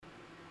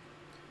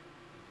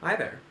Hi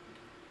there.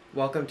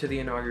 Welcome to the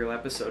inaugural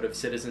episode of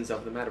Citizens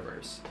of the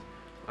Metaverse.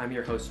 I'm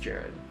your host,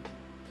 Jared.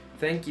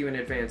 Thank you in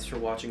advance for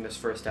watching this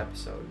first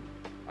episode.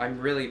 I'm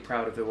really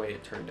proud of the way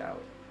it turned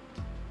out.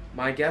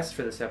 My guest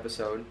for this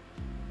episode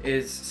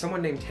is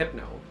someone named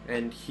Hypno,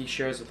 and he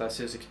shares with us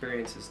his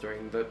experiences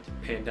during the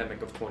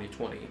pandemic of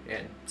 2020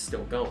 and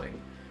still going.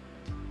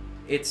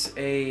 It's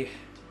a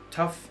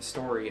tough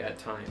story at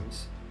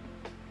times,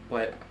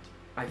 but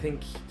I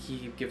think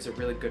he gives a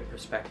really good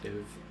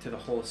perspective to the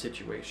whole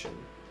situation.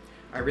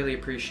 I really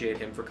appreciate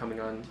him for coming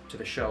on to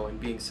the show and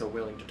being so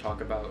willing to talk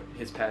about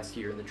his past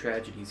year and the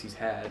tragedies he's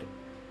had.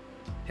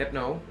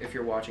 Hypno, if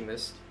you're watching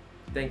this,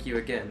 thank you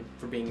again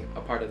for being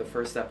a part of the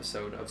first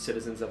episode of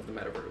Citizens of the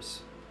Metaverse.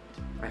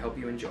 I hope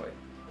you enjoy.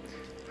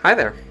 Hi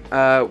there.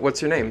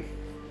 What's your name?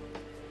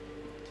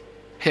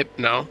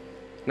 Hypno.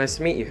 Nice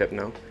to meet you,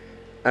 Hypno.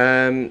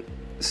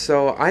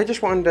 So I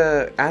just wanted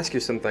to ask you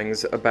some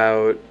things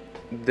about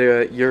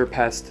your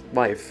past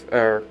life,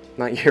 or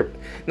not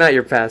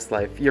your past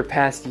life, your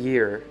past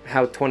year,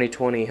 how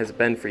 2020 has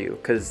been for you,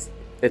 because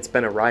it's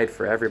been a ride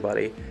for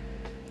everybody.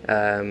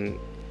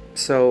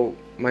 So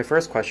my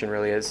first question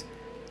really is,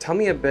 tell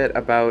me a bit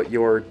about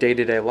your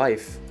day-to-day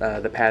life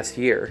the past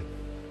year.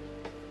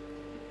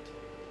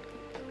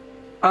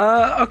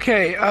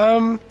 Okay,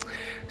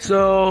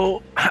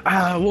 so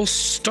we'll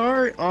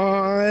start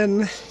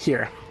on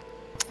here.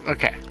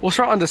 Okay, we'll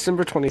start on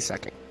December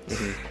 22nd.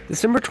 Mm-hmm.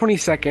 December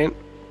 22nd,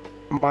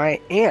 my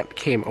aunt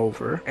came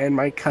over, and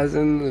my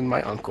cousin and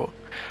my uncle.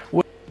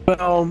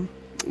 Well,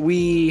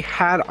 we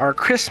had our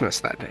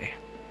Christmas that day.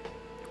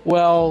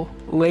 Well,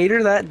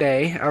 later that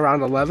day,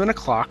 around 11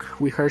 o'clock,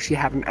 we heard she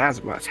had an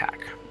asthma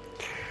attack.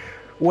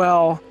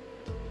 Well,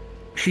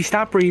 she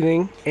stopped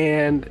breathing,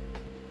 and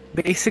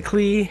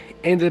basically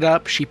ended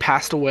up, she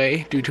passed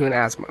away due to an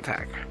asthma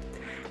attack.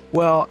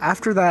 Well,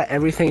 after that,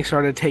 everything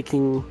started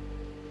taking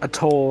a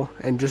toll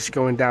and just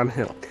going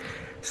downhill.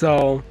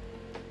 So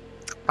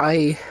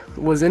I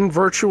was doing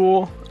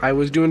virtual, I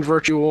was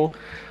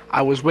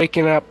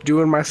waking up,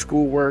 doing my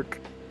schoolwork,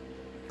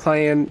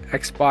 playing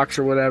Xbox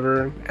or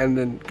whatever, and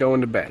then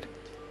going to bed.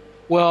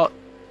 Well,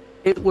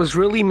 it was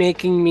really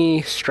making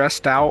me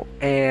stressed out,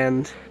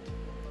 and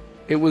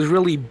it was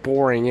really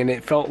boring, and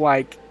it felt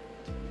like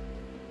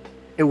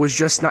it was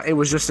just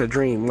a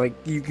dream. Like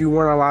you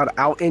weren't allowed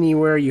out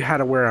anywhere. You had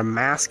to wear a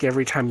mask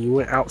every time you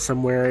went out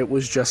somewhere. It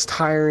was just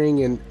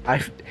tiring, and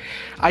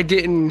I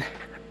didn't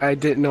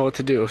know what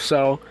to do.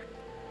 So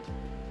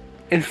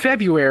in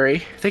February,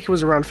 I think it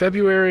was around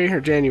February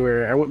or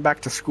January, I went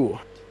back to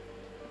school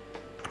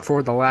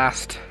for the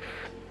last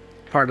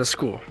part of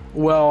school.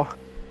 Well,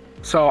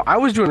 so I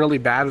was doing really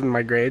bad in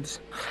my grades.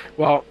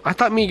 Well, I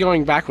thought me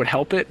going back would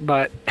help it,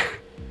 but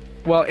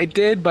well, it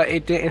did, but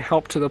it didn't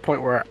help to the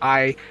point where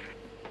I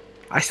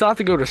still have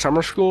to go to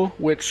summer school,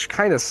 which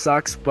kind of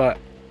sucks, but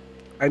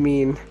I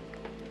mean,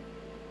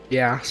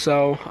 yeah.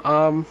 So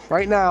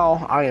right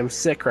now I am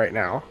sick right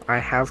now. I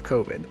have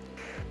COVID.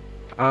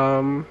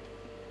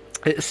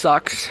 It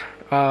sucks.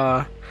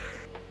 I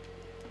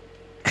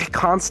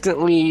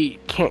constantly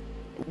can't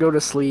go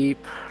to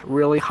sleep,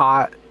 really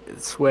hot,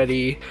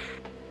 sweaty,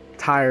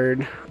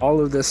 tired,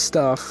 all of this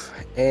stuff,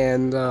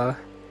 and yeah,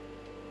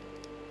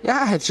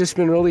 it's just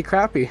been really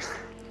crappy.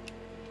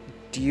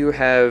 Do you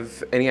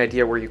have any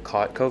idea where you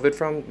caught COVID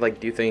from? Like,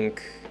 do you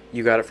think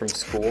you got it from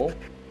school?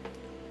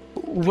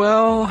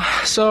 Well,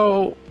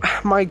 so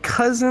my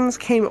cousins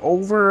came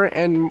over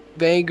and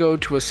they go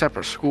to a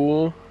separate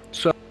school.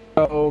 So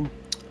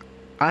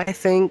I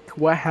think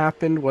what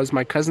happened was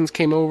my cousins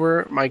came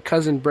over. My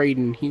cousin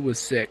Braden, he was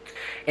sick,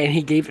 and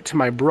he gave it to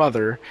my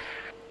brother.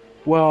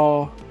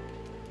 Well,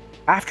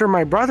 after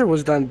my brother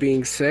was done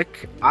being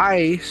sick,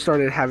 I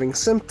started having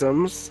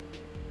symptoms,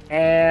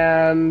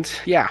 and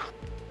yeah.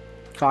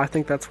 So I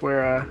think that's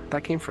where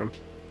that came from.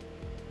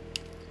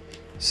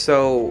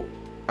 So,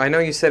 I know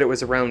you said it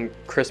was around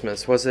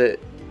Christmas. Was it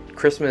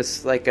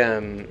Christmas like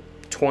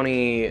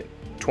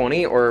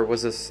 2020, or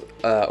was this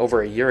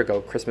over a year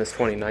ago, Christmas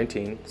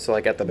 2019? So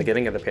like at the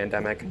beginning of the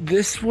pandemic?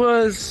 This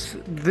was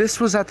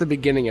at the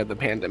beginning of the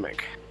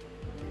pandemic.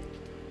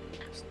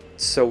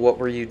 So what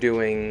were you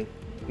doing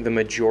the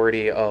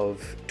majority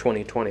of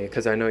 2020?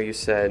 Because I know you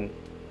said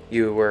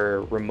you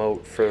were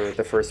remote for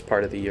the first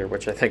part of the year,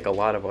 which I think a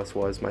lot of us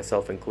was,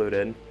 myself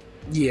included.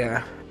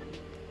 Yeah.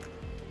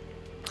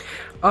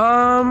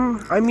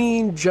 I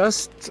mean,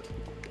 just,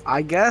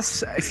 I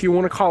guess, if you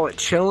want to call it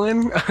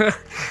chilling,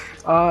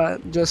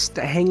 just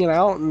hanging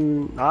out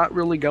and not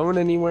really going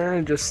anywhere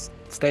and just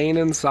staying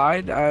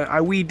inside.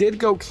 We did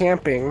go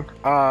camping.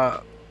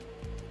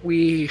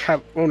 We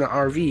own an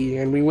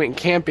RV, and we went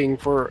camping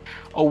for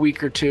a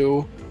week or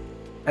two.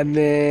 And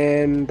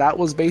then that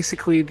was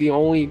basically the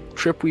only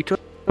trip we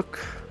took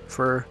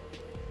for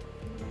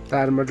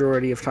that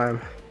majority of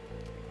time.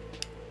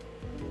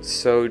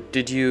 So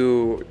did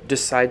you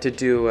decide to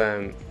do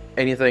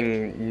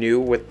anything new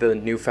with the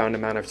newfound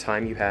amount of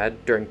time you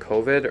had during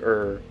COVID,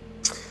 or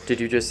did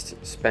you just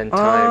spend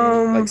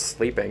time like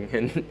sleeping?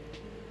 And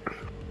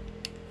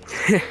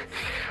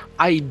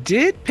I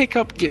did pick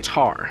up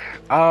guitar.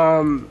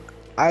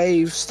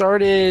 I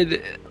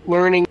started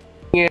learning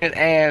it,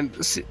 and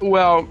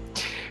well,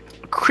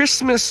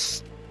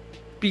 Christmas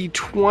be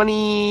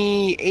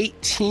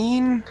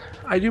 2018,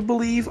 I do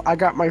believe, I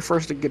got my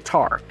first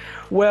guitar.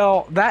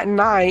 Well, that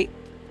night,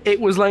 it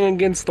was laying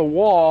against the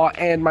wall,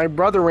 and my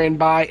brother ran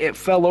by, it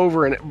fell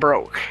over, and it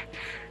broke.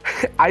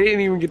 I didn't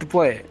even get to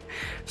play it.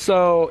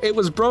 So, it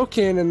was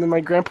broken, and then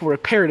my grandpa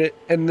repaired it,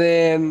 and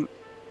then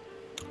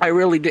I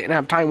really didn't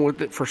have time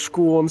with it for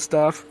school and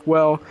stuff.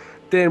 Well,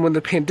 then when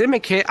the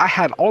pandemic hit, I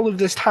had all of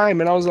this time,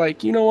 and I was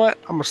like, you know what?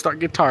 I'm going to start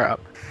guitar up.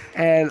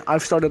 And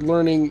I've started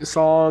learning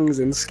songs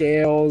and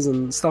scales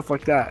and stuff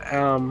like that.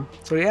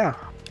 So, yeah.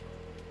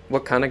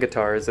 What kind of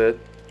guitar is it?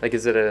 Like,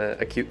 is it a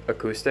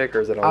acoustic,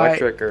 or is it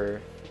electric,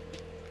 or...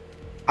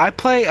 I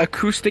play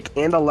acoustic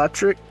and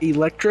electric,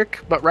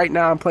 but right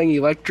now I'm playing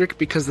electric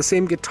because the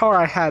same guitar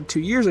I had 2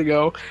 years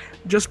ago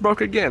just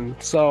broke again,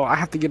 so I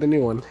have to get a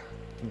new one.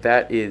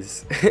 That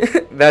is...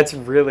 that's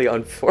really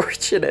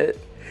unfortunate.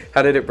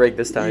 How did it break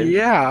this time?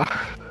 Yeah.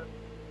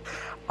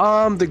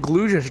 The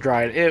glue just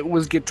dried. It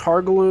was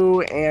guitar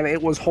glue, and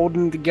it was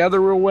holding together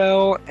real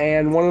well,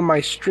 and one of my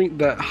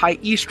the high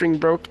E string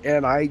broke,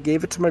 and I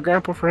gave it to my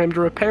grandpa for him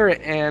to repair it,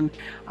 and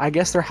I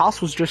guess their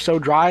house was just so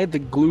dry, the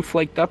glue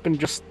flaked up and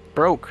just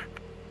broke.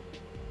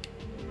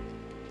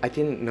 I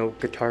didn't know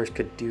guitars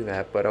could do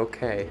that, but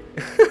okay.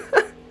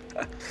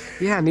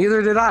 Yeah,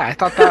 neither did I.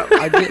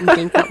 I didn't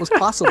think that was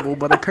possible,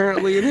 but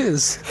apparently it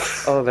is.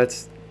 Oh,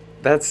 that's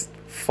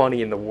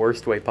funny in the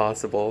worst way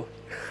possible.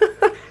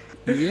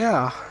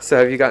 Yeah. So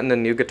have you gotten a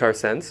new guitar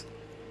since?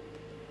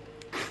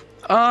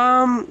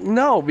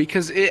 No,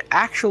 because it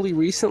actually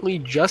recently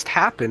just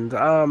happened.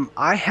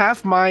 I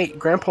have my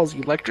grandpa's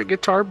electric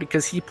guitar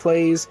because he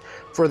plays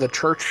for the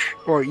church,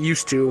 or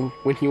used to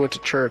when he went to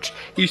church.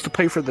 He used to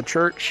play for the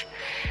church,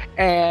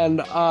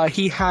 and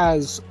he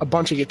has a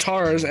bunch of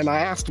guitars, and I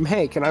asked him,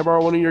 hey, can I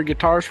borrow one of your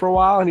guitars for a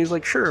while? And he's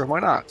like, sure, why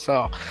not?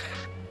 So,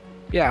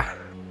 yeah.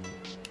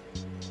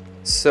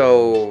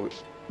 So,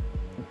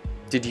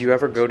 did you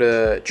ever go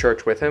to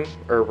church with him,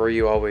 or were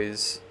you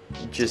always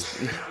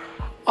just...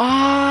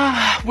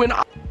 When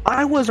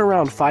I was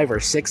around 5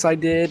 or 6, I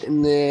did,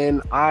 and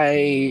then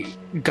I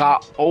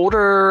got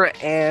older,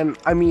 and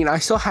I mean, I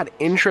still had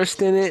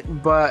interest in it,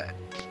 but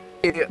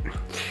it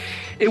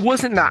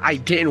wasn't that I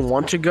didn't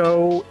want to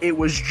go. It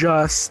was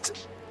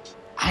just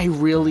I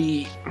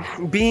really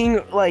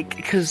being like,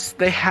 because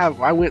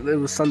I went, it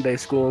was Sunday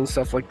school and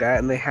stuff like that,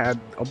 and they had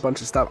a bunch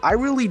of stuff. I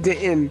really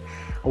didn't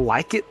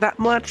like it that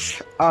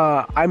much.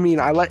 I mean,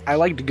 I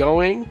liked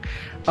going,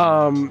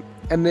 and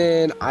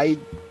then I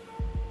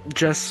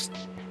just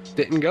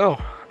didn't go.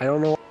 I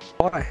don't know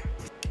why.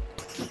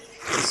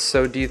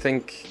 So do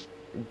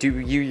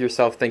you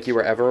yourself think you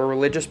were ever a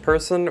religious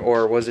person,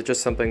 or was it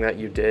just something that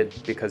you did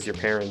because your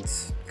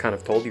parents kind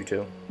of told you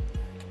to?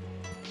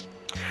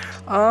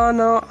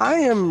 No, I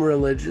am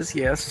religious,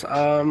 yes.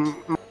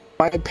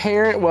 My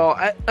parent,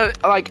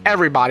 like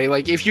everybody,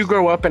 like if you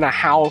grow up in a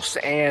house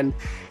and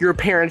your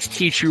parents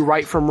teach you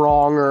right from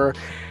wrong, or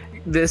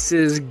this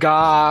is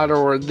God,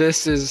 or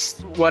this is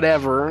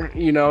whatever,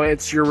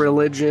 it's your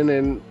religion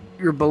and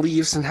your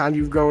beliefs and how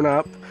you've grown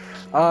up.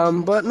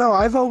 But no,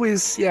 I've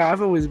always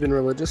been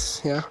religious,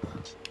 yeah.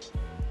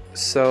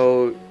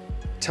 So,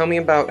 tell me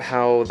about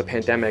how the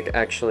pandemic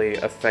actually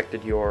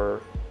affected your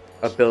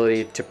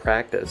ability to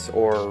practice,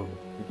 or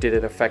did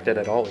it affect it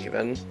at all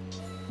even?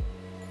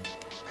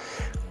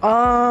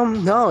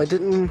 No, it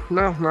didn't,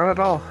 no, not at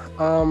all.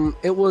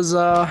 It was,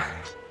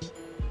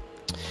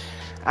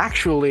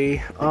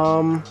 actually,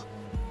 no,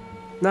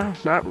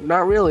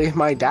 not really.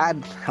 My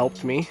dad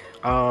helped me,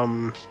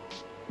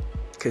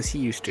 because he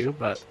used to,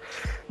 but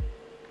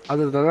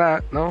other than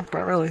that, no,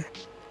 not really.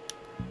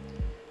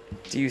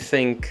 Do you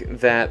think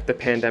that the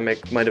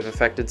pandemic might have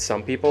affected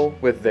some people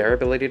with their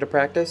ability to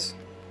practice?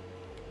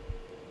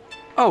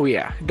 Oh,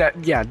 yeah.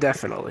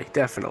 Definitely,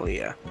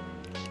 yeah.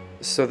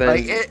 So then...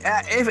 Like,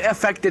 it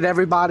affected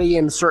everybody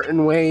in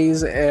certain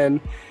ways,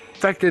 and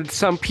affected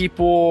some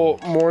people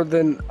more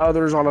than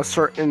others on a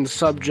certain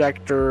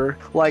subject, or,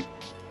 like,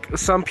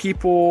 some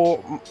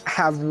people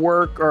have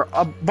work, or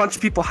a bunch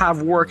of people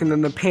have work, and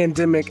then the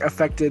pandemic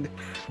affected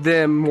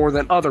them more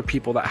than other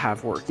people that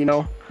have work,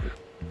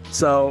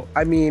 So,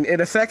 I mean, it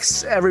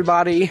affects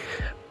everybody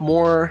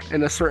more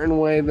in a certain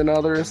way than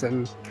others,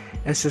 and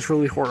it's just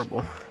really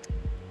horrible.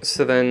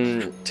 So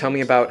then, tell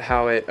me about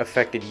how it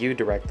affected you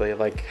directly.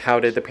 Like, how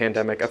did the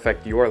pandemic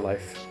affect your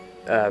life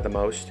the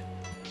most?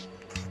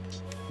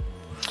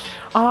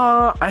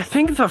 I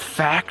think the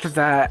fact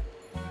that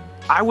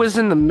I was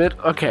in the mid...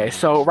 Okay,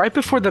 so right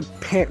before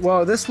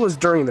this was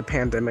during the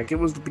pandemic. It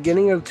was the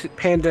beginning of the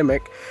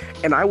pandemic,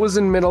 and I was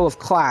in middle of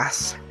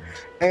class,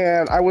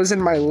 and I was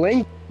in my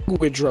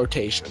language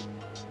rotation.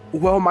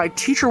 Well, my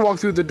teacher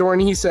walked through the door,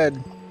 and he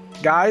said,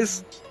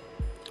 guys,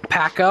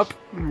 pack up,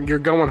 you're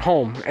going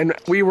home. And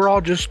we were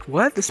all just,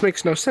 what? This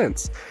makes no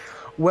sense.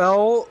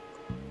 Well,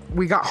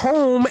 we got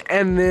home,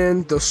 and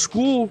then the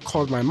school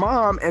called my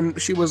mom,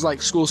 and she was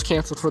like, school's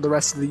canceled for the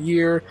rest of the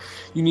year.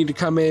 You need to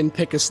come in,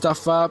 pick his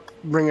stuff up,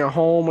 bring it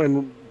home,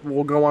 and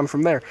we'll go on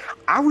from there.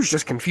 I was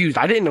just confused.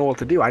 I didn't know what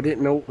to do. I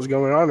didn't know what was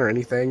going on or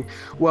anything.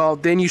 Well,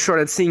 then you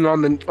started seeing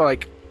on the,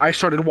 like, I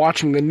started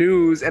watching the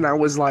news, and I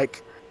was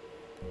like,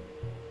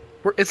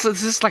 it's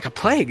just like a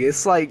plague.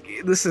 It's like,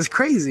 this is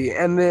crazy.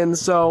 And then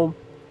so,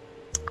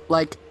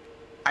 like,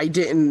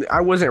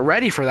 I wasn't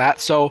ready for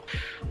that. So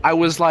I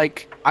was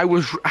like,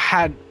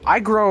 I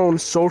grown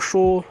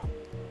social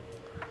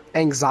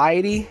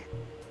anxiety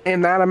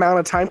in that amount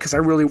of time because I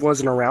really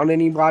wasn't around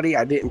anybody.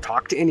 I didn't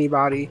talk to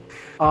anybody.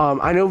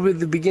 I know at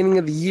the beginning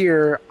of the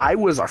year, I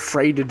was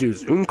afraid to do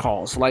Zoom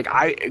calls. Like,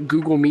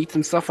 Google Meets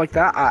and stuff like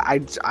that.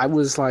 I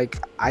was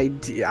like,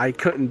 I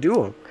couldn't do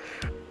them.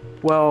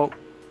 Well,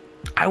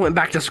 I went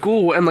back to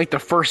school, and like the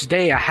first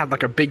day I had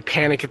like a big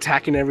panic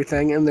attack and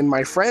everything, and then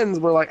my friends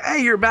were like,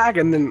 hey, you're back,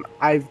 and then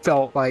I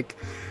felt like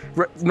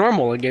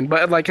normal again.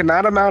 But like in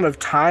that amount of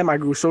time, I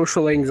grew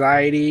social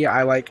anxiety.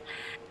 I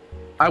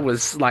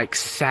was like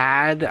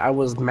sad, I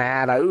was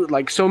mad,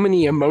 like so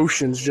many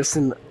emotions just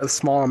in a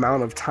small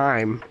amount of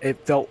time.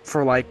 It felt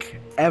for like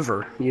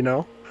ever, you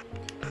know?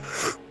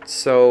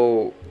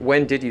 So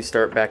when did you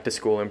start back to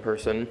school in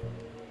person?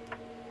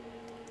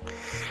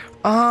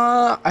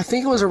 I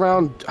think it was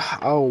around,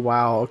 oh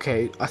wow,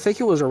 okay. I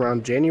think it was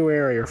around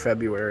January or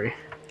February.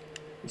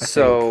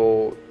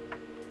 So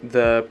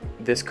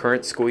this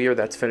current school year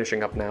that's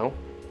finishing up now?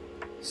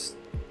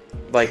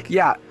 Like,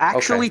 yeah,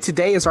 actually, okay.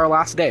 Today is our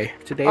last day.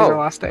 Today is our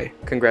last day.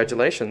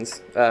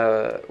 Congratulations.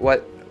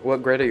 What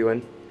grade are you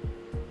in?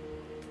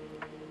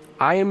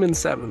 I am in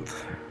 7th.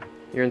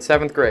 You're in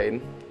 7th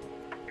grade?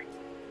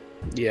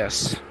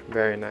 Yes.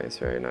 Very nice,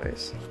 very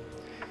nice.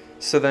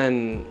 So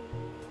then,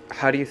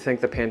 how do you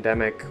think the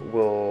pandemic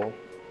will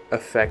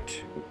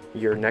affect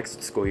your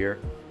next school year?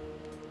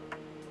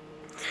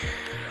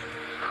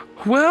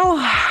 Well,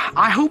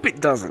 I hope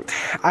it doesn't.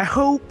 I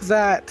hope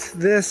that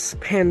this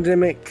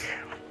pandemic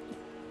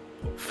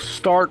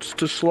starts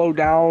to slow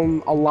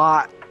down a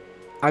lot.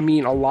 I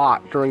mean, a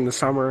lot during the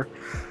summer.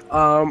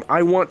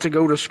 I want to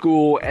go to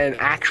school and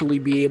actually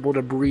be able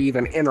to breathe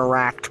and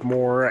interact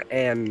more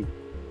and,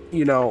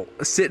 you know,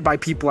 sit by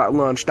people at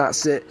lunch, not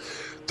sit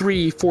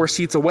 3-4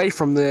 seats away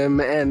from them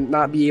and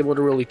not be able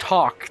to really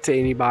talk to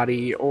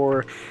anybody,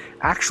 or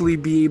actually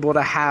be able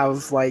to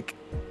have like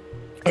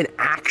an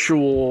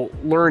actual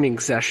learning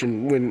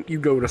session when you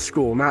go to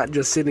school, not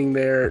just sitting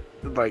there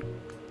like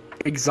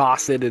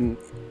exhausted and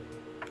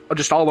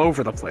just all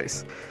over the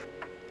place.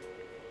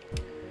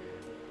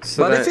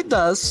 So but if it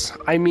does,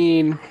 I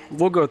mean,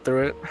 we'll go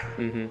through it.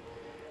 Mm-hmm.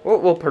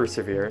 We'll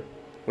persevere.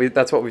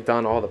 That's what we've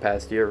done all the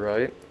past year,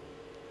 right?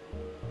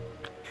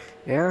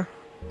 Yeah.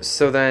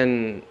 So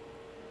then,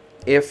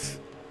 if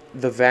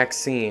the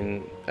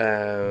vaccine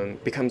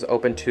becomes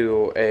open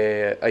to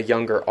a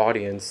younger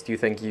audience, do you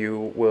think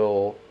you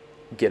will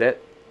get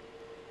it?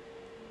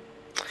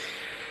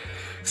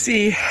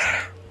 See,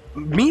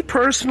 me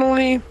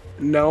personally,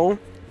 no.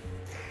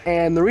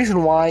 And the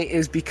reason why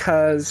is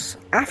because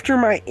after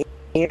my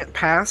aunt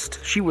passed,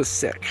 she was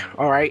sick,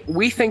 all right?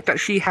 We think that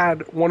she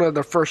had one of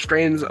the first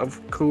strains of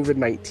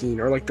COVID-19,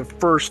 or like the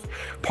first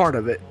part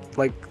of it,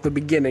 like the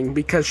beginning,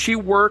 because she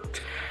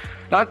worked,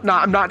 I'm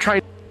not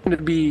trying to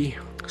be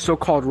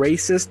so-called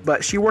racist,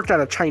 but she worked at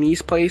a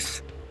Chinese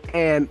place,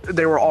 and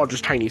they were all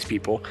just Chinese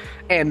people,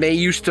 and they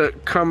used to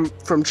come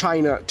from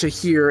China to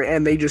here,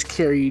 and they just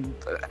carried,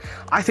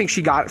 I think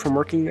she got it from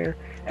working there,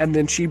 and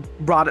then she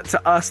brought it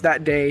to us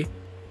that day,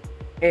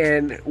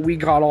 and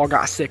we all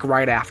got sick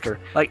right after.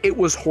 Like, it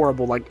was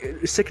horrible, like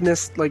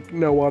sickness like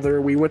no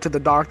other. We went to the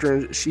doctor,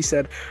 and she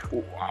said,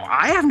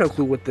 I have no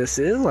clue what this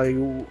is, like,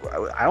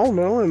 I don't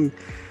know. And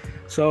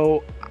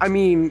so, I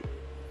mean,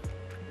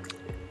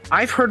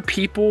 I've heard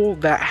people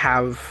that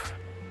have,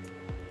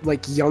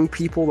 like, young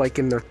people, like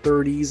in their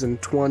 30s and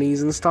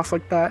 20s and stuff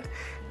like that,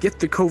 get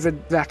the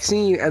COVID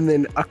vaccine, and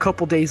then a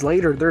couple days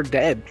later, they're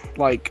dead.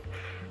 Like,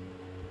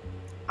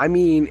 I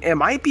mean, it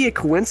might be a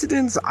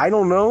coincidence, I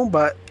don't know,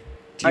 but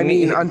I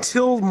mean,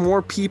 until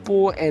more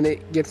people and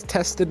it gets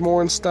tested more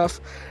and stuff,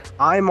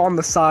 I'm on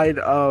the side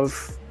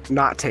of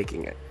not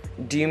taking it.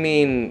 Do you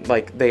mean,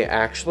 like, they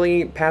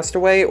actually passed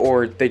away,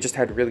 or they just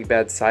had really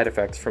bad side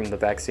effects from the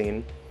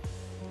vaccine?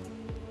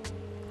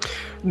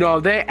 No,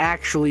 they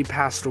actually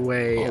passed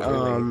away.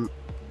 Oh, really?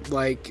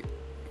 Like,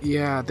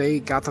 yeah,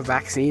 they got the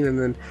vaccine, and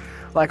then,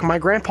 like, my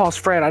grandpa's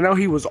friend, I know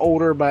he was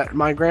older, but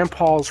my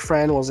grandpa's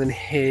friend was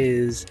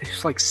he's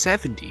like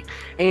 70,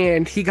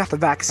 and he got the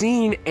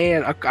vaccine,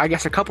 and I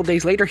guess a couple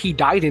days later he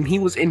died, and he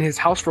was in his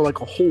house for like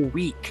a whole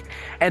week,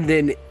 and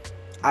then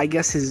I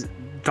guess his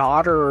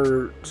daughter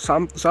or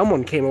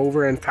someone came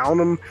over and found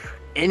him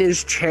in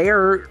his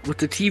chair with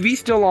the TV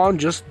still on,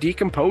 just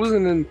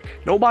decomposing, and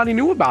nobody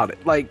knew about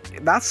it.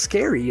 Like, that's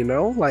scary, you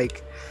know?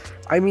 Like,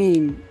 I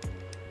mean,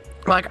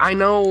 like, I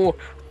know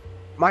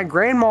my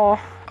grandma,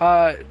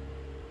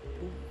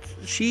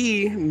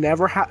 she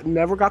never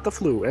got the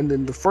flu, and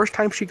then the first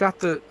time she got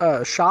the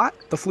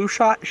flu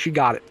shot, she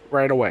got it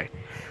right away.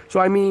 So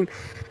I mean,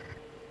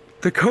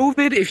 the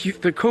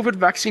COVID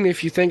vaccine,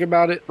 if you think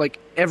about it, like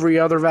every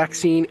other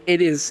vaccine,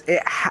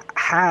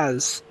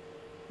 has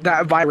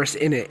that virus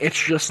in it.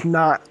 It's just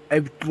not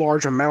a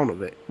large amount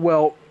of it.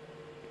 Well,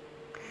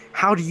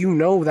 how do you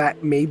know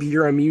that maybe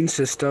your immune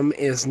system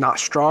is not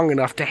strong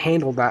enough to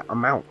handle that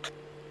amount?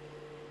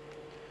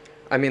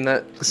 I mean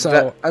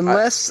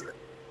Unless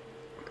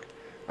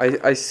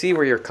I see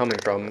where you're coming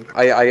from.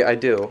 I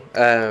do.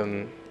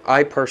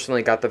 I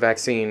personally got the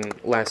vaccine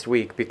last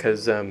week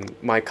because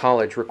my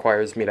college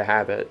requires me to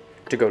have it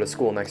to go to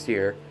school next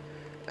year.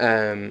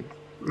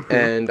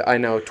 And I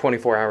know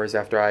 24 hours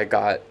after I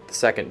got the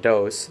second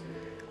dose,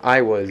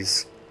 I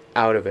was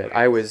out of it.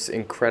 I was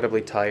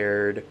incredibly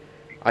tired.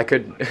 I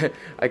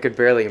could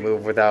barely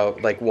move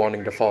without like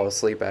wanting to fall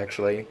asleep,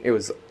 actually. It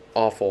was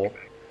awful.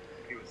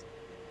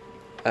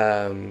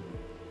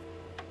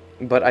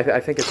 But I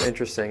think it's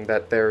interesting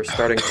that they're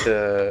starting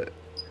to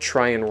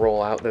try and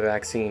roll out the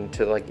vaccine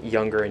to like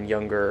younger and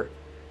younger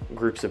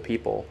groups of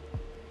people.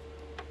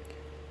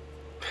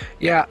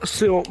 Yeah,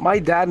 so my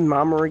dad and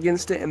mom are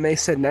against it, and they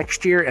said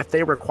next year if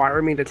they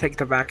require me to take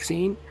the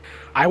vaccine,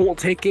 I won't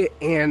take it.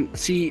 And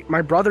see,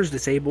 my brother's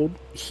disabled.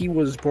 He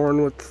was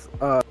born with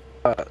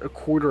a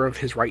quarter of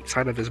his right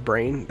side of his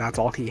brain. That's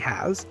all he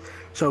has.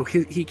 So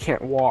he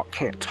can't walk,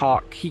 can't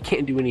talk, he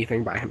can't do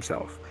anything by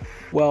himself.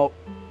 Well,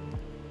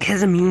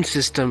 his immune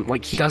system,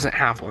 like, he doesn't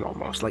have one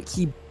almost. Like,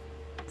 he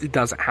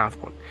doesn't have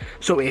one.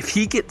 So if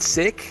he gets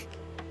sick,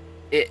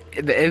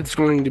 it's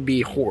going to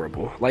be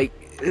horrible. Like,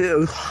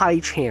 a high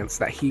chance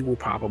that he will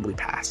probably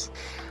pass.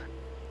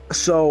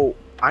 So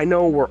I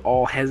know we're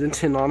all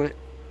hesitant on it.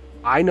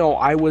 I know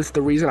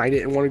the reason I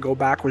didn't want to go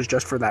back was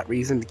just for that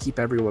reason, to keep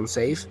everyone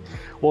safe.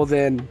 Well,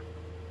 then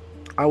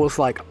I was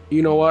like,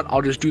 you know what?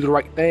 I'll just do the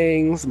right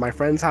things. My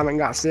friends haven't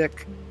got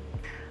sick.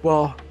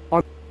 Well,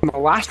 on the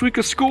last week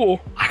of school,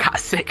 I got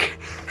sick.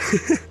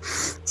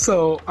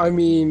 So, I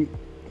mean,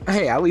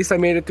 hey, at least I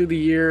made it through the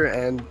year,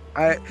 and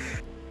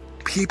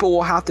people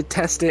will have to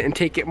test it and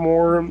take it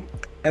more,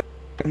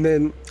 and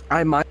then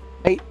I might,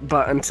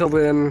 but until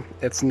then,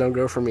 it's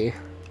no-go for me.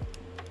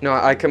 No,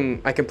 I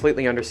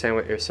completely understand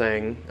what you're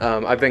saying.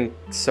 I've been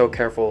so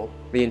careful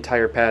the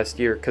entire past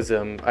year because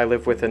I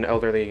live with an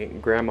elderly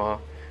grandma,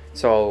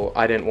 so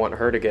I didn't want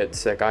her to get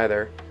sick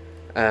either.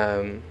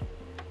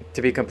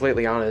 To be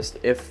completely honest,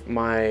 if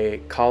my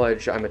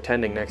college I'm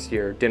attending next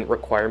year didn't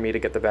require me to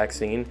get the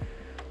vaccine,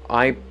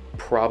 I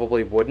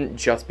probably wouldn't,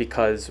 just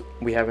because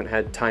we haven't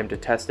had time to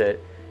test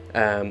it,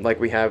 like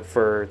we have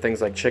for things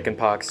like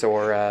chickenpox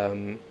or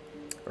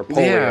polio.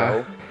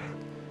 Yeah.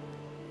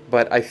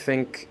 But I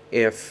think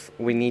if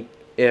people need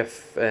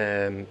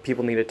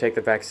to take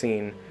the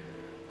vaccine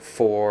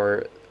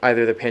for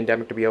either the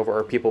pandemic to be over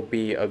or people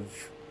be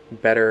of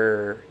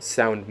better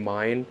sound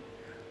mind,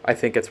 I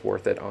think it's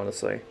worth it,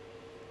 honestly.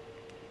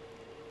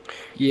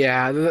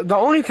 Yeah, the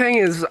only thing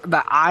is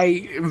that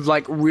I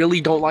really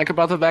don't like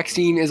about the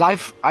vaccine is I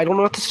don't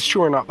know if this is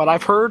true or not, but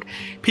I've heard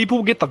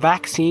people get the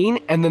vaccine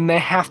and then they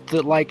have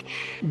to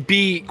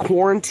be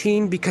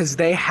quarantined because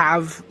they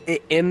have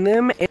it in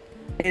them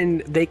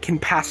and they can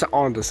pass it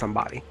on to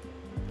somebody.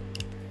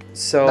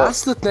 So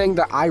that's the thing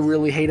that I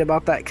really hate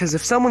about that, because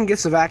if someone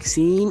gets a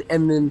vaccine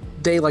and then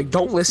they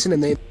don't listen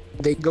and they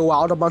go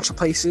out a bunch of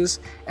places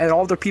and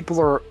all the people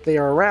are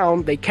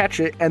around, they catch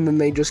it and then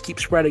they just keep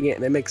spreading it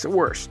and it makes it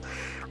worse.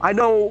 I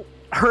know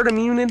herd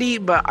immunity,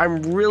 but I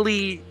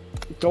really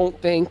don't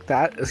think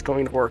that is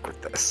going to work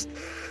with this.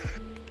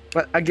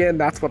 But again,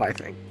 that's what I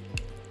think.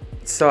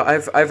 So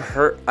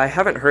I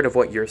haven't heard of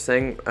what you're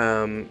saying.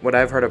 What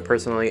I've heard of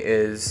personally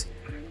is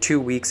 2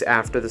 weeks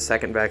after the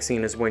second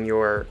vaccine is when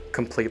you're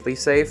completely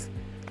safe.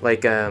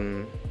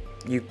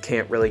 You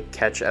can't really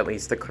catch at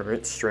least the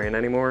current strain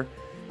anymore.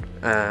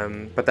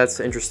 But that's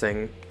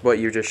interesting what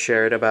you just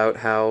shared about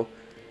how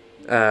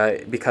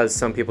because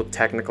some people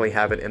technically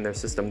have it in their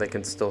system, they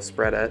can still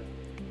spread it.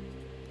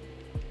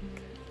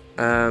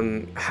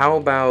 How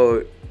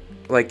about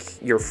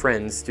your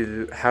friends?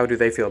 How do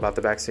they feel about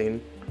the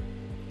vaccine?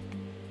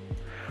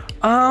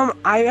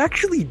 I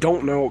actually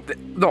don't know.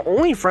 The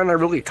only friend I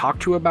really talk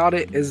to about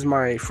it is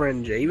my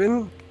friend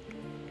Javen,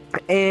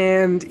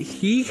 and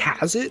he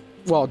has it.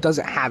 Well,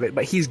 doesn't have it,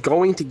 but he's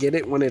going to get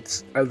it when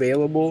it's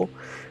available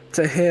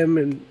to him,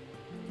 and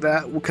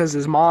that because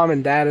his mom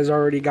and dad has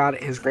already got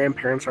it, his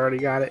grandparents already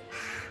got it.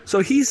 So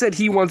he said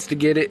he wants to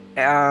get it.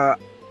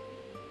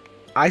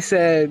 I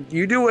said,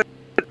 you do what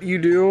you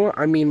do.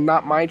 I mean,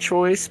 not my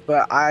choice,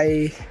 but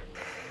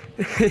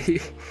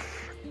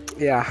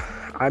yeah,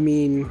 I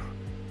mean,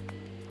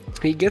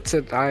 he gets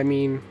it. I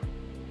mean,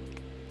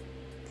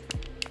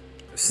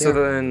 so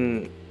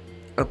then,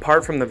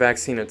 apart from the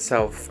vaccine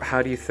itself,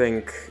 how do you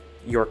think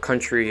your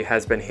country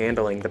has been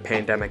handling the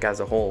pandemic as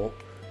a whole?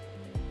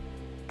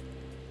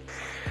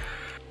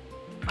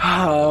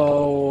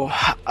 I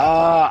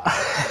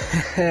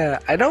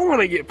don't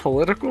want to get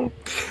political,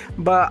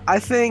 but I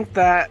think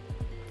that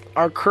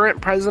our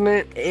current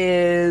president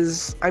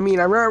is, I mean,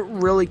 I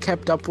really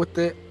kept up with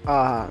it.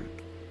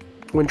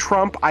 When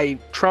I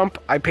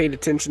paid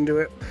attention to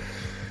it.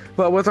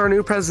 But with our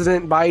new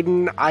president,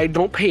 Biden, I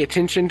don't pay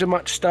attention to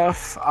much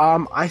stuff.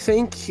 I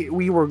think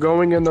we were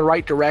going in the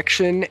right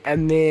direction,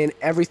 and then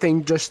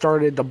everything just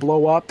started to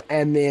blow up,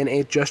 and then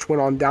it just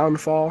went on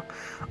downfall.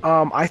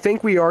 I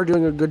think we are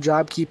doing a good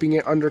job keeping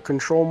it under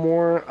control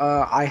more.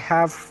 I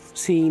have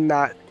seen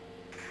that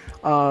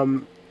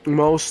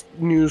most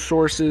news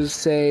sources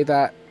say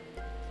that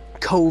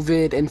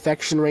COVID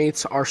infection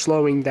rates are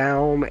slowing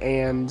down,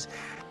 and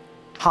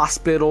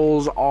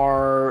hospitals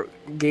are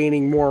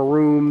gaining more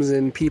rooms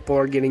and people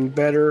are getting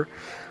better.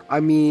 I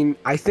mean,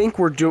 I think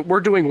we're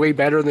doing way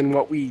better than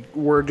what we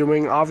were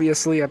doing,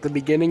 obviously, at the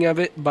beginning of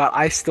it, but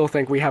I still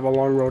think we have a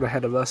long road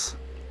ahead of us.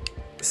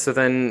 So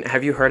then,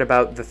 have you heard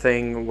about the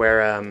thing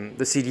where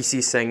the CDC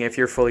is saying if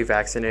you're fully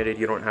vaccinated,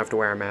 you don't have to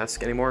wear a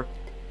mask anymore?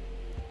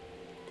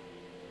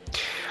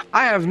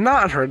 I have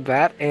not heard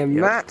that, and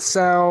Yep. that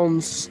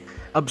sounds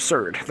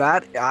absurd.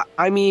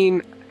 I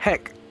mean,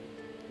 heck,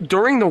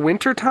 during the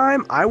winter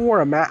time, I wore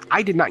a mask.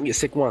 I did not get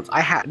sick once.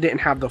 Didn't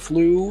have the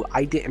flu.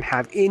 I didn't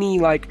have any,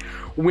 like,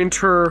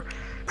 winter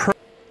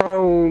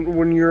prone,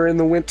 when you're in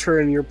the winter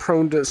and you're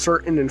prone to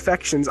certain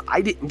infections. I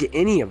didn't get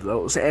any of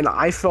those, and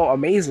I felt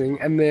amazing.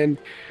 And then,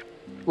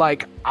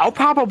 like, I'll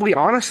probably,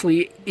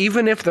 honestly,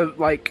 even if the,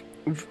 like,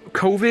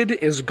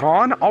 COVID is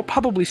gone, I'll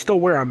probably still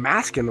wear a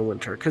mask in the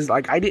winter, because,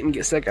 like, I didn't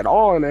get sick at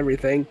all and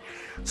everything.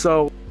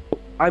 So,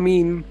 I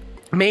mean,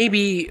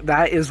 maybe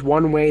that is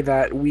one way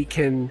that we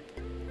can,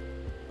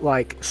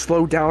 like,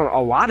 slow down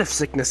a lot of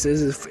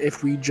sicknesses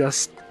if we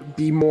just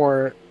be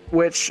more,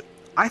 which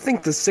I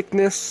think the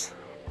sickness,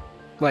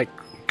 like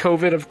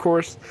COVID, of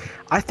course,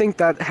 I think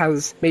that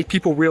has made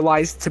people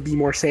realize to be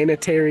more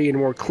sanitary and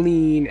more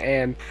clean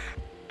and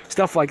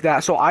stuff like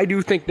that. So I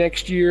do think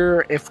next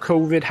year, if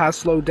COVID has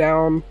slowed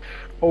down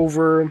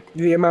over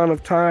the amount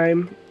of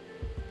time,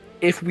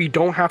 if we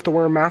don't have to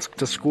wear a mask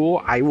to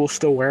school, I will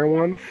still wear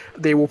one.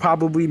 They will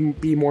probably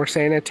be more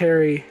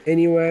sanitary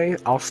anyway.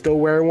 I'll still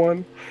wear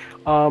one.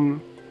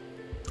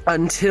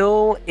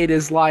 Until it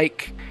is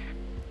like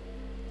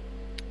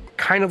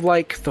kind of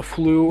like the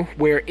flu,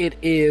 where it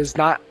is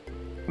not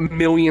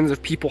millions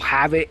of people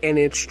have it, and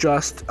it's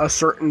just a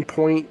certain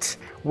point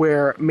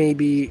where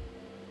maybe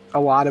a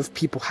lot of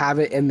people have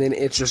it and then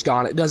it's just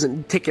gone. It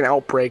doesn't take an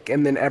outbreak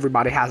and then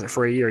everybody has it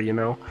for a year, you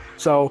know?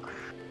 So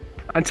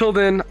until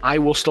then, I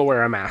will still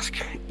wear a mask.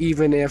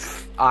 Even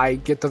if I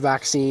get the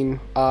vaccine,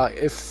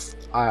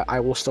 I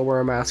will still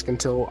wear a mask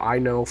until I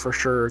know for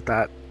sure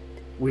that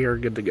we are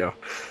good to go.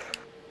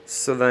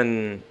 So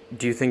then,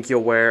 do you think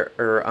you'll wear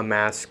a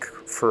mask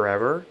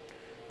forever?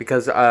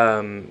 Because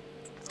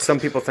some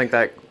people think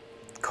that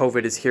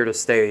COVID is here to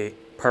stay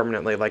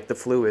permanently, like the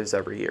flu is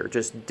every year,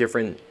 just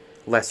different,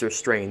 lesser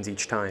strains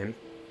each time.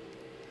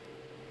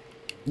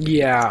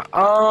 Yeah,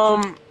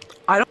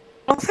 I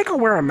don't think I'll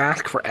wear a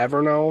mask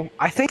forever, no.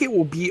 I think it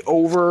will be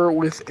over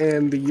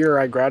within the year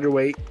I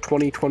graduate,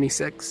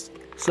 2026.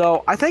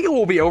 So I think it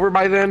will be over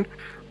by then.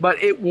 But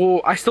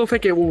I still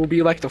think it will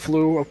be like the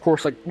flu, of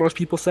course, like most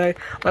people say.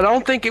 But I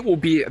don't think it will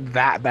be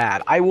that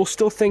bad. I will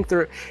still think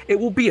it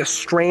will be a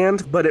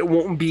strand, but it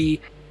won't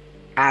be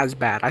as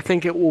bad. I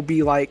think it will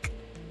be like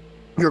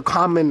your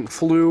common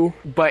flu,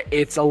 but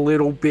it's a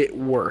little bit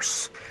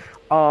worse.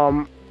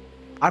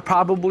 I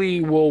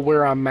probably will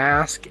wear a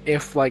mask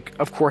if, like,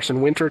 of course,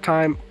 in winter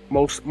time,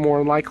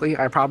 more likely,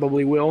 I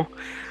probably will.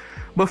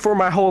 But for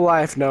my whole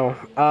life,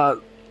 no.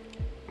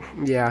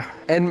 Yeah,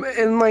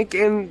 and like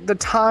in the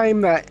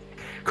time that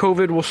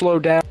COVID will slow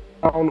down,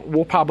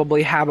 we'll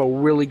probably have a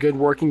really good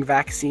working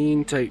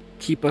vaccine to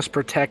keep us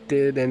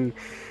protected, and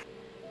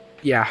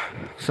yeah,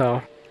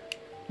 so.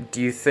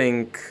 Do you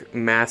think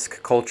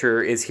mask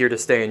culture is here to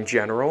stay in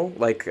general,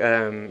 like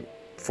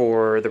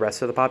for the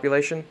rest of the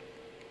population?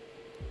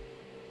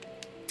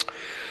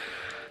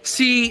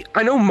 See,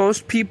 I know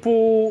most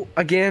people,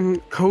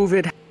 again,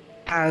 COVID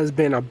has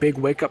been a big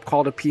wake-up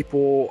call to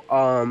people.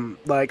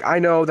 Like, I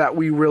know that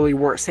we really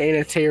weren't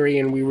sanitary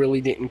and we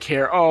really didn't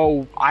care.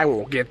 Oh, I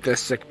won't get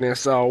this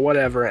sickness, oh,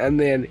 whatever. And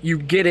then you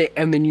get it,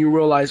 and then you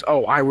realize,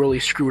 oh, I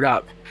really screwed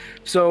up.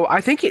 So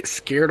I think it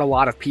scared a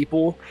lot of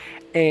people,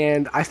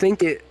 and I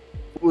think it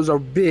was a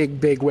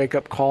big, big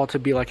wake-up call to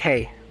be like,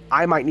 hey,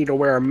 I might need to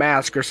wear a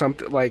mask or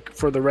something, like,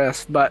 for the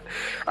rest. But,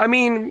 I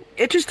mean,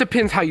 it just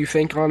depends how you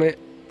think on it.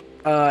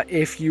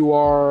 If you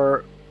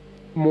are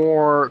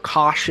more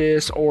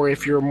cautious, or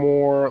if you're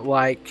more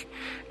like,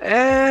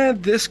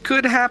 this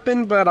could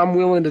happen, but I'm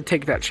willing to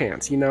take that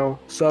chance, you know?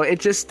 So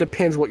it just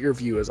depends what your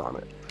view is on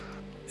it.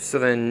 So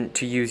then,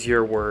 to use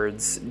your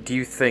words, do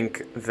you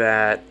think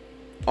that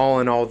all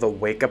in all, the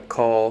wake-up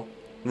call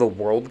the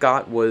world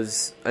got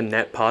was a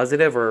net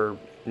positive, or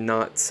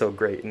not so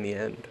great in the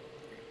end?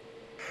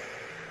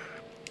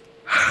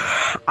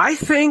 I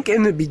think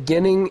in the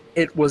beginning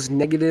it was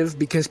negative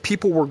because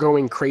people were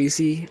going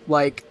crazy.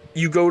 Like,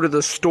 you go to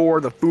the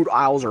store, the food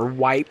aisles are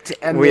wiped,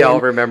 and we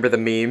all remember the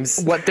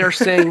memes. What they're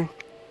saying,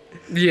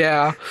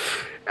 yeah.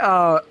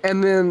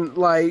 And then,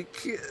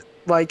 like,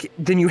 like,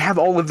 then you have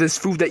all of this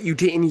food that you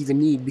didn't even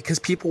need because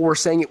people were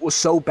saying it was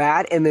so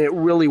bad, and then it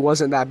really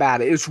wasn't that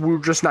bad. We're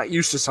just not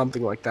used to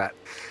something like that.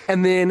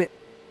 And then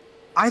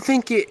I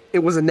think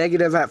it was a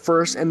negative at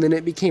first, and then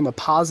it became a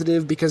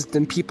positive because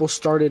then people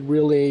started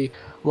really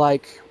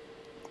like,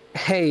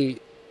 hey,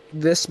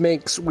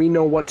 we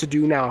know what to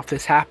do now if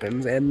this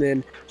happens. And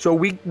then so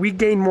we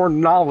gained more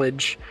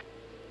knowledge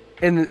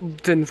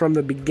than from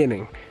the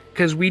beginning,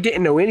 because we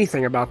didn't know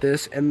anything about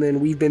this, and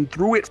then we've been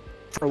through it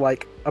for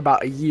like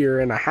about a year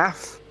and a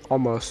half,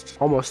 almost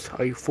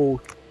a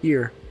full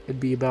year. It'd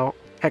be about,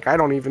 heck, I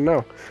don't even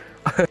know.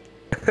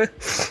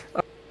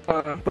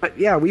 But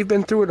yeah, we've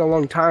been through it a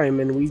long time,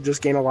 and we've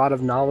just gained a lot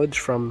of knowledge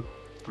from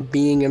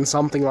being in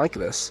something like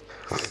this.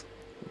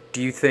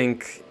 Do you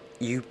think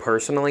you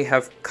personally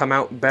have come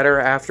out better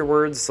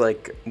afterwards,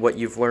 like what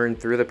you've learned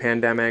through the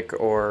pandemic,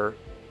 or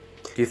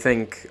do you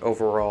think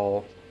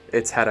overall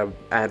it's had an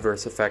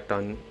adverse effect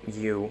on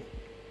you?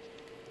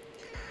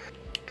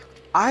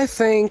 I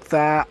think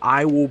that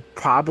I will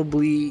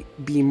probably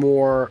be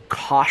more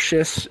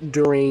cautious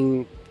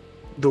during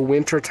the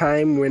winter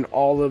time when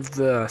all of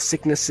the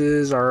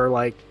sicknesses are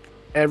like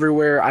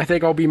everywhere. I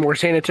think I'll be more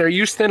sanitary.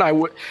 Used then I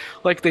would,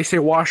 like they say,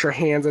 wash your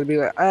hands. I'd be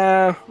like,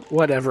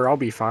 whatever, I'll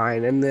be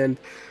fine. And then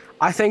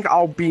I think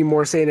I'll be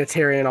more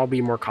sanitary and I'll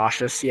be more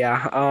cautious.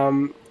 Yeah.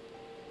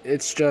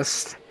 It's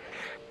just,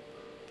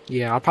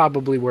 yeah, I'll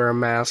probably wear a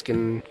mask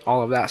and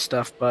all of that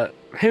stuff, but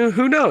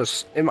who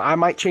knows? I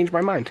might change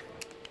my mind.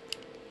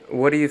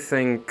 What do you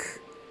think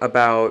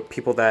about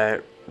people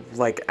that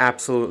like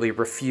absolutely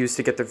refuse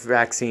to get the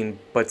vaccine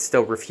but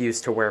still refuse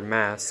to wear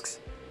masks?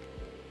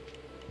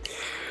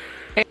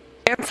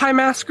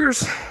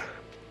 Anti-maskers?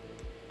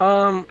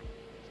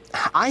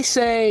 I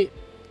say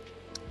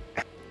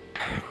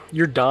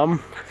you're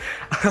dumb.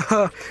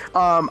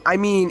 I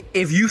mean,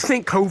 if you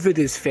think COVID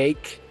is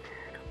fake,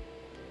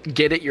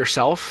 get it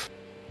yourself.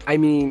 I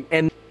mean,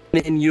 and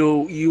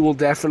you will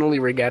definitely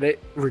regret it.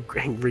 I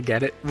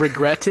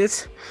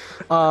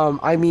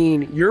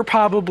mean, you're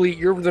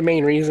the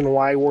main reason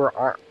why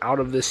we're out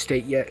of this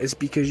state yet, is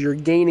because you're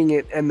gaining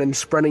it and then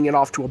spreading it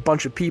off to a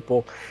bunch of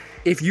people.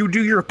 If you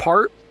do your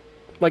part,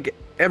 like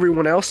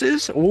everyone else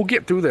is, we'll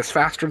get through this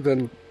faster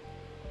than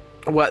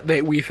what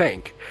we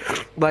think.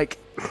 Like,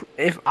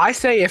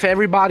 if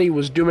everybody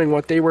was doing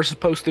what they were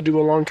supposed to do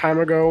a long time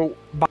ago,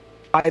 by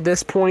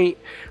this point,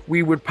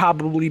 we would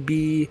probably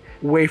be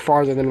way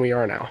farther than we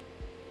are now.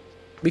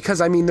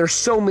 Because, I mean, there's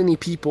so many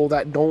people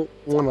that don't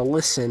want to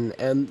listen,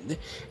 and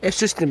it's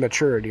just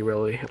immaturity,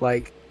 really.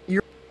 Like,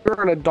 you're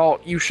an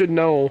adult, you should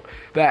know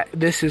that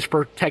this is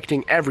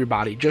protecting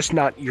everybody, just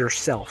not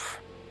yourself.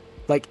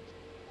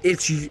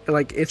 It's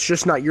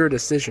just not your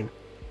decision.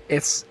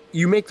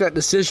 You make that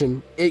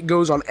decision, it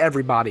goes on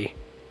everybody.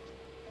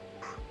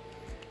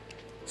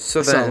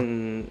 So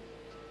then,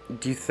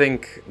 do you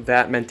think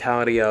that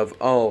mentality of,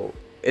 oh,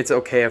 it's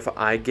okay if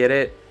I get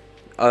it,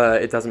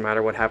 it doesn't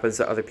matter what happens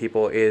to other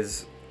people,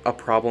 is a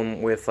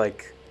problem with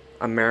like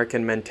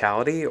American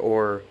mentality,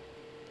 or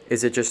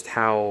is it just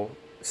how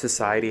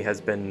society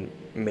has been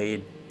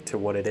made to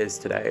what it is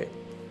today?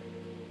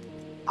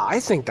 I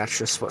think that's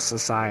just what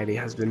society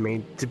has been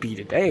made to be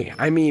today.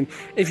 I mean,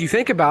 if you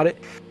think about it,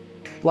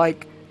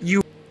 like,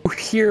 you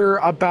hear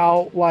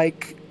about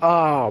like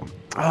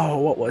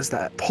what was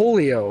that?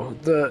 Polio,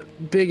 the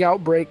big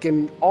outbreak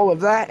and all of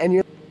that, and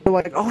you're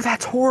like, oh,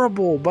 that's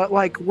horrible, but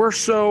like, we're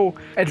so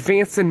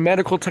advanced in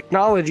medical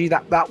technology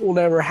that will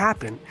never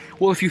happen.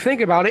 Well, if you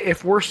think about it,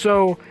 if we're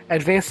so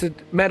advanced in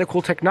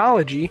medical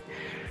technology,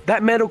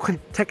 that medical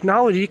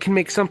technology can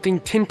make something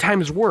 10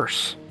 times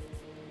worse.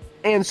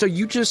 And so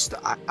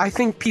I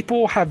think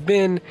people have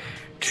been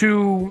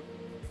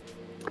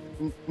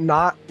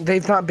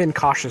they've not been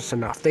cautious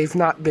enough. They've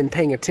not been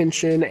paying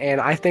attention,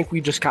 and I think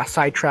we just got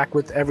sidetracked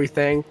with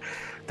everything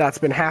that's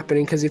been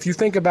happening. Because if you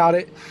think about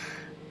it,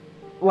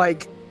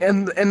 like,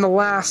 in the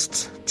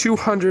last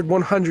 200,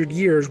 100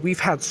 years, we've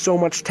had so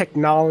much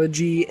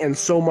technology and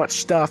so much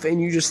stuff,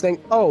 and you just think,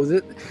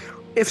 oh,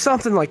 if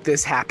something like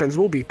this happens,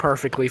 we'll be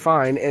perfectly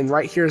fine. And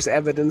right here's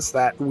evidence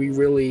that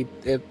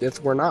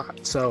we're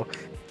not. So,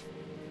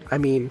 I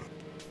mean,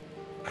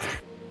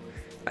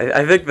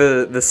 I think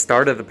the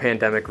start of the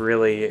pandemic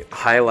really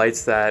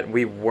highlights that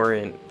we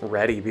weren't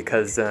ready,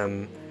 because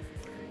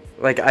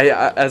like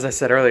as I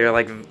said earlier,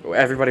 like,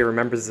 everybody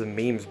remembers the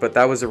memes, but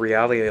that was a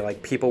reality.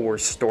 Like, people were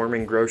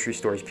storming grocery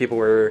stores, people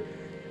were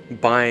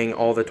buying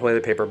all the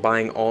toilet paper,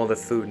 buying all the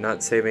food,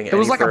 not saving any. It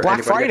was like a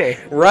Black Friday.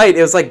 Right,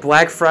 it was like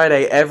Black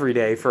Friday every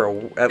day for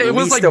at least a week. It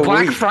was like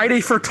Black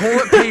Friday for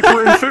toilet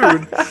paper and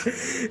food.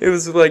 It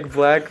was like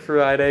Black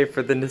Friday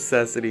for the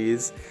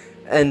necessities,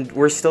 and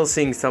we're still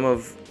seeing some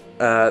of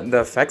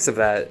the effects of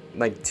that,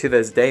 like, to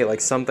this day.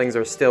 Like, some things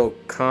are still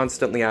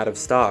constantly out of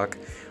stock,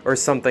 or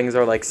some things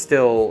are like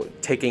still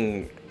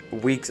taking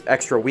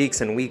extra weeks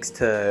and weeks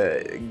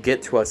to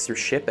get to us through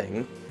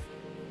shipping.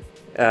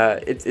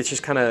 It's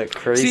just kind of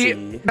crazy.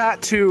 See,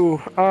 that too.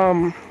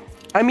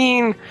 I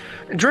mean,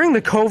 during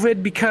the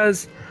COVID,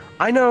 because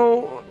I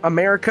know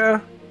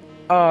America,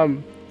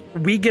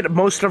 we get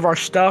most of our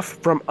stuff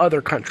from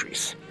other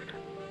countries.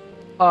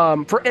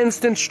 For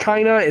instance,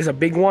 China is a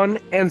big one,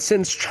 and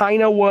since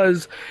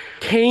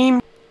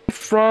came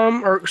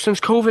from, or since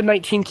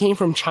COVID-19 came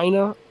from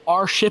China,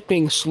 our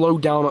shipping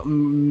slowed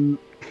down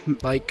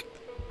like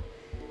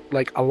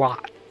a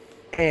lot.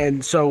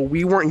 And so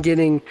we weren't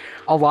getting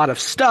a lot of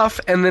stuff,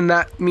 and then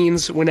that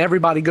means when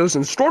everybody goes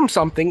and storms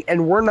something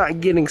and we're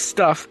not getting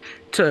stuff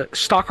to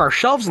stock our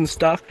shelves and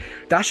stuff,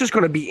 that's just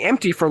going to be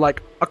empty for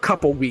like a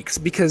couple weeks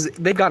because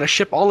they've got to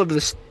ship all of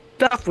this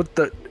stuff with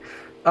the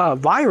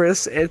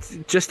virus.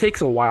 It just takes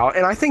a while,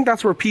 and I think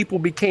that's where people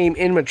became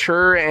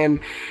immature,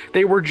 and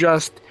they were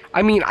just,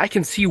 I mean, I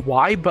can see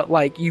why, but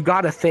like, you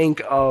got to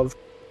think of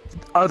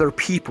other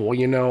people,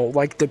 you know,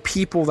 like the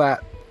people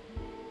that,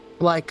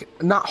 like,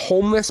 not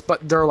homeless,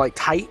 but they're like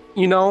tight,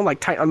 you know, like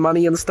tight on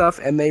money and stuff,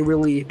 and they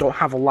really don't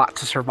have a lot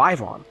to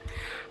survive on.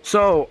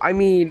 So, I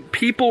mean,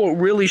 people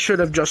really should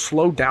have just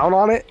slowed down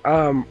on it.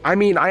 I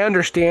mean, I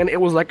understand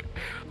it was like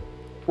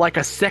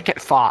a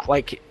second thought.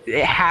 Like,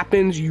 it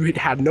happens, you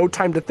had no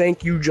time to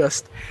think, you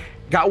just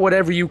got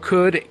whatever you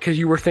could because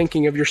you were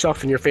thinking of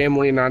yourself and your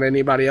family and not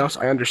anybody else.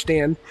 I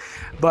understand.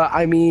 But,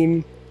 I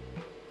mean,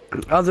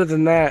 other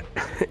than that,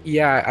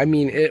 yeah, I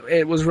mean,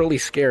 it was really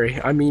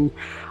scary. I mean,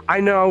 I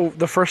know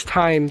the first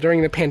time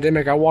during the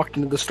pandemic, I walked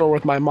into the store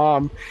with my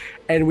mom,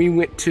 and we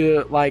went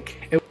to, like,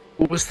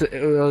 we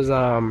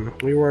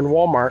were in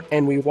Walmart,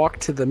 and we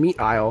walked to the meat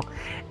aisle,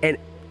 and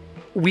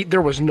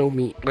there was no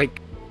meat,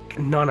 like,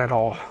 none at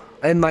all.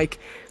 And, like,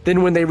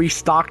 then when they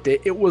restocked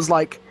it, it was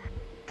like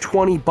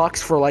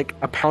 $20 for like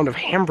a pound of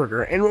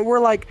hamburger, and we're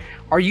like,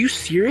 are you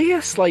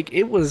serious? Like,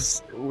 it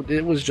was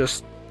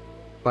just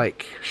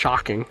like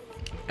shocking.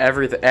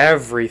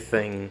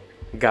 Everything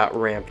got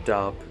ramped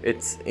up.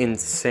 It's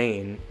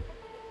insane.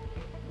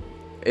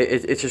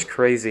 It's just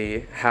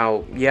crazy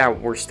how, yeah,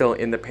 we're still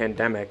in the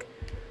pandemic,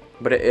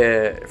 but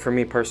for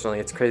me personally,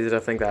 it's crazy to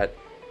think that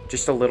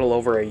just a little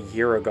over a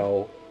year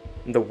ago,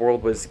 the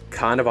world was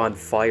kind of on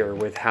fire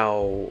with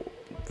how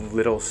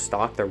little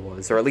stock there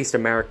was, or at least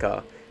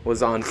America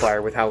was on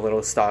fire with how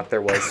little stock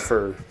there was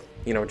for,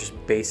 you know, just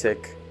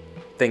basic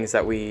things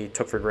that we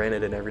took for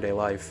granted in everyday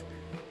life.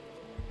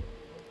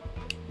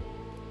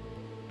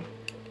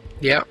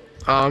 Yeah.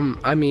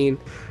 I mean,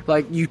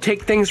 like, you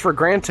take things for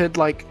granted,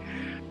 like,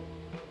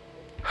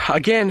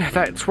 again,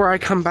 that's where I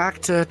come back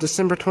to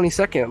December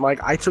 22nd.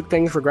 Like, I took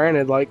things for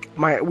granted. Like,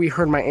 we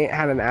heard my aunt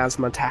had an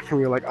asthma attack, and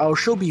we were like, oh,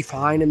 she'll be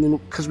fine. And then,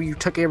 because we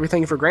took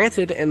everything for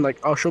granted, and like,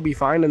 oh, she'll be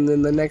fine. And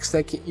then the next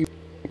second, you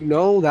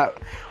know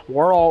that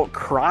we're all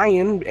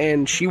crying,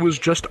 and she was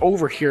just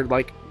over here,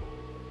 like,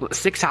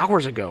 6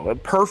 hours ago,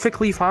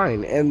 perfectly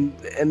fine. And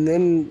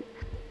then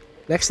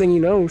next thing you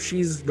know,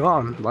 she's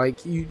gone.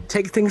 Like, you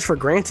take things for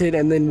granted,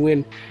 and then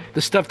when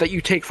the stuff that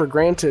you take for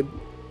granted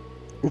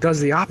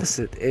does the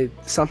opposite,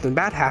 something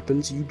bad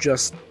happens, it's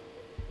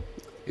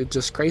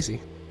just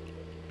crazy.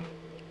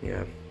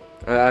 Yeah.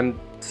 I'm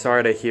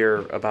sorry to hear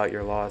about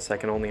your loss. I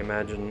can only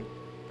imagine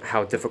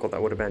how difficult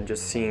that would have been,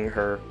 just seeing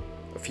her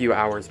a few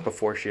hours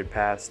before she had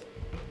passed.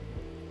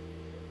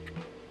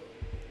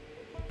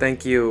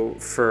 Thank you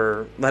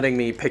for letting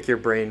me pick your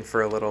brain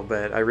for a little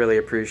bit. I really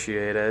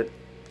appreciate it.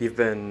 You've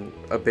been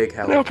a big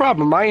help. No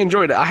problem. I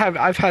enjoyed it.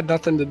 I've had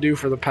nothing to do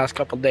for the past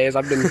couple of days.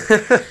 I've been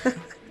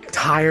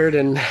tired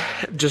and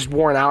just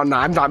worn out, and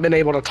I've not been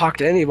able to talk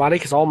to anybody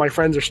because all my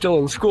friends are still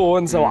in school,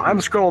 and so I'm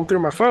scrolling through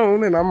my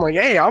phone, and I'm like,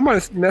 hey, I'm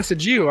gonna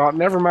message you.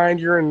 Never mind,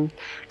 you're in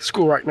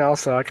school right now,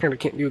 so I kind of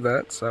can't do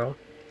that. So,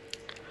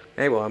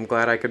 hey, well, I'm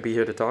glad I could be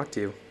here to talk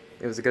to you.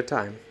 It was a good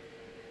time.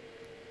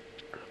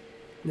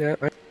 Yeah,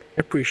 I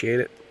appreciate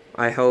it.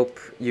 I hope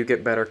you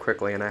get better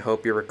quickly, and I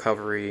hope your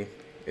recovery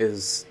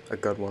is a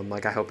good one.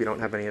 Like, I hope you don't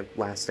have any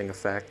lasting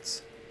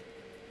effects.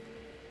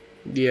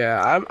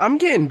 Yeah, I'm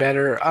getting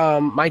better.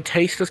 My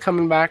taste is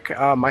coming back.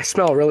 My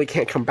smell really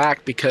can't come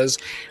back because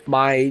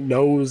my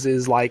nose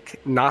is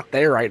like not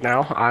there right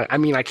now. I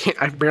mean, I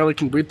barely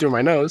can breathe through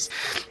my nose.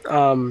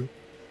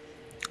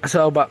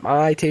 But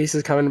my taste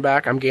is coming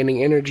back. I'm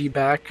gaining energy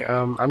back.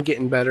 I'm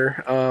getting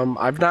better.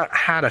 I've not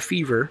had a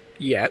fever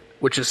yet,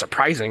 which is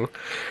surprising.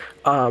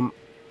 I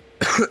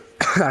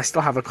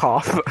still have a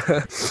cough.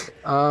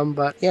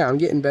 But yeah, I'm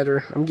getting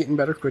better. I'm getting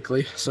better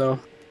quickly,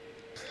 so.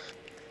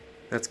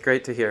 That's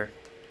great to hear.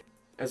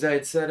 As I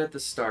had said at the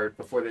start,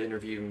 before the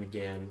interview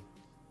began,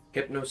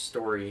 Hypno's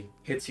story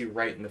hits you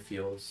right in the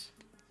feels.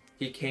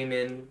 He came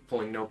in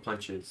pulling no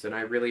punches, and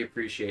I really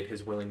appreciate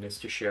his willingness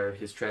to share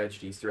his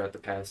tragedies throughout the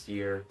past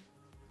year.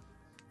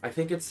 I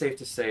think it's safe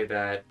to say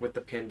that with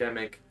the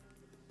pandemic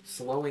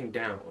slowing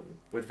down,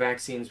 with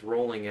vaccines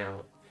rolling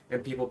out,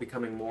 and people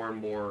becoming more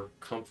and more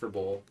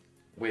comfortable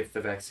with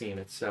the vaccine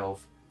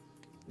itself,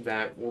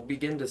 that we'll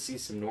begin to see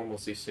some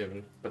normalcy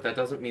soon, but that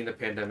doesn't mean the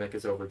pandemic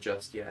is over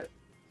just yet.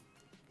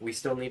 We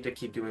still need to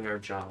keep doing our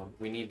job.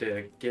 We need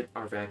to get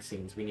our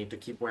vaccines. We need to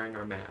keep wearing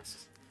our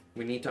masks.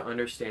 We need to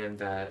understand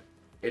that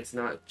it's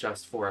not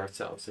just for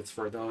ourselves, it's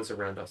for those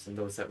around us and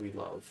those that we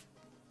love.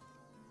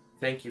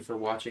 Thank you for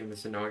watching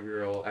this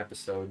inaugural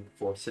episode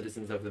for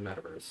Citizens of the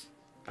Metaverse.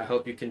 I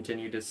hope you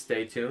continue to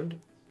stay tuned,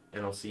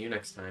 and I'll see you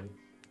next time.